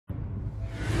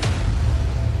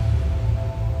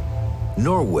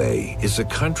Norway is a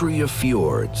country of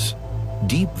fjords,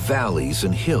 deep valleys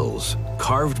and hills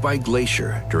carved by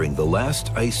glacier during the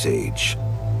last ice age.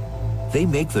 They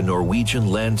make the Norwegian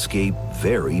landscape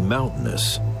very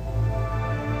mountainous.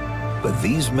 But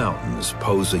these mountains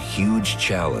pose a huge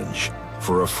challenge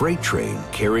for a freight train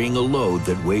carrying a load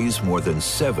that weighs more than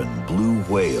 7 blue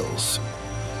whales.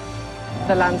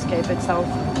 The landscape itself,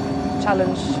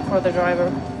 challenge for the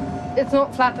driver. It's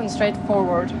not flat and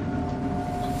straightforward.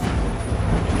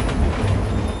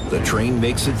 The train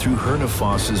makes it through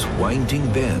Hønefoss's winding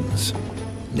bends.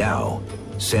 Now,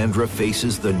 Sandra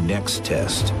faces the next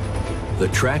test. The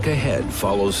track ahead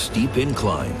follows steep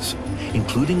inclines,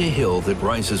 including a hill that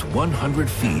rises 100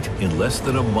 feet in less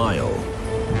than a mile.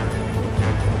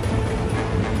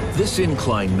 This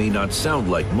incline may not sound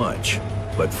like much,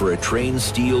 but for a train's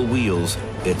steel wheels,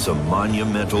 it's a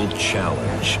monumental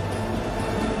challenge.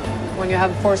 When you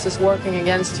have forces working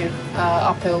against you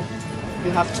uphill,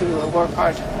 you have to work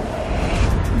hard.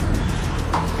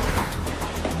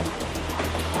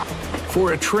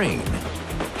 For a train,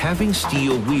 having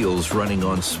steel wheels running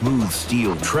on smooth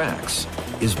steel tracks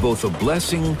is both a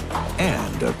blessing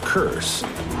and a curse.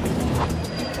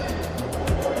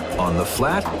 On the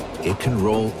flat, it can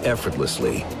roll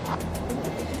effortlessly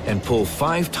and pull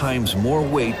 5 times more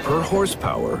weight per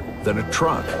horsepower than a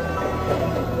truck.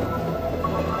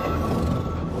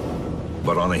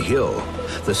 But on a hill,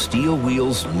 the steel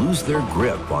wheels lose their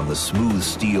grip on the smooth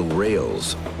steel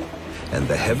rails, and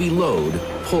the heavy load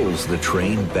pulls the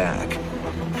train back.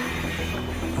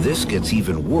 This gets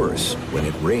even worse when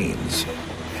it rains,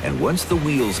 and once the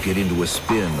wheels get into a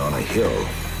spin on a hill,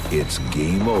 it's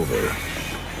game over.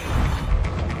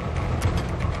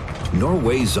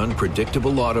 Norway's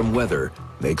unpredictable autumn weather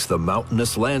makes the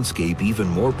mountainous landscape even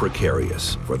more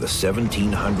precarious for the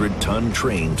 1,700-ton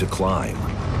train to climb.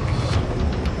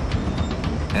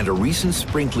 And a recent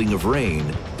sprinkling of rain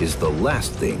is the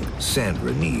last thing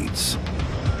Sandra needs.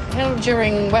 Hill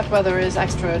during wet weather is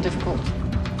extra difficult.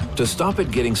 To stop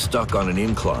it getting stuck on an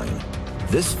incline,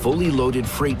 this fully loaded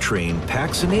freight train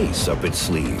packs an ace up its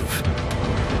sleeve.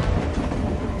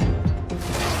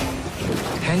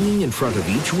 Hanging in front of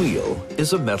each wheel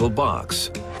is a metal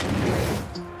box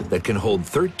that can hold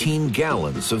 13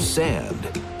 gallons of sand.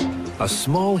 A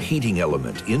small heating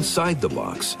element inside the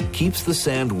box keeps the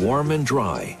sand warm and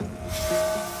dry,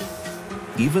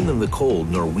 even in the cold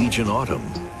Norwegian autumn.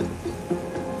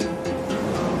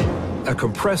 A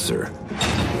compressor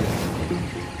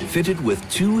fitted with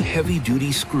 2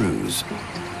 heavy-duty screws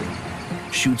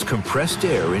shoots compressed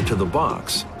air into the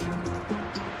box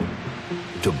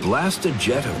to blast a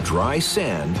jet of dry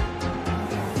sand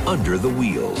under the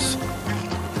wheels.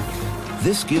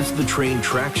 This gives the train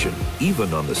traction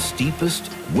even on the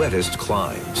steepest, wettest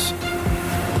climbs.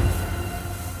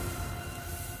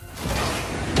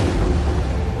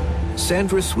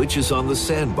 Sandra switches on the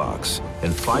sandbox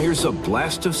and fires a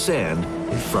blast of sand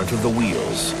in front of the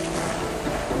wheels.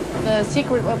 The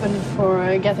secret weapon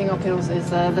for getting up hills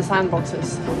is the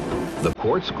sandboxes. The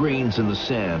quartz grains in the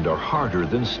sand are harder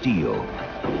than steel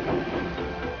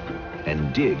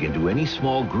and dig into any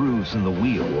small grooves in the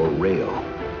wheel or rail.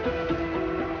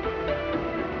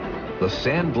 The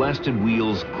sand-blasted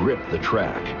wheels grip the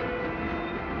track.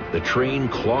 The train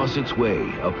claws its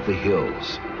way up the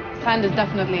hills. Sand is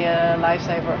definitely a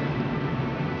lifesaver.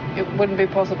 It wouldn't be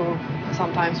possible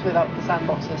sometimes without the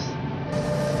sandboxes.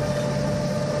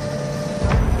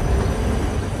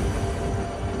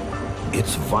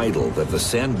 It's vital that the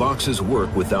sandboxes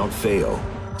work without fail,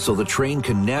 so the train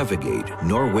can navigate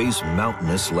Norway's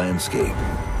mountainous landscape.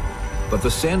 But the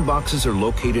sandboxes are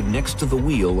located next to the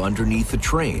wheel underneath the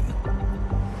train,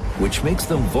 which makes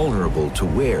them vulnerable to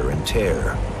wear and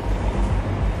tear.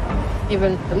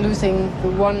 Even losing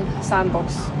one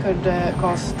sandbox could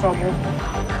cause trouble.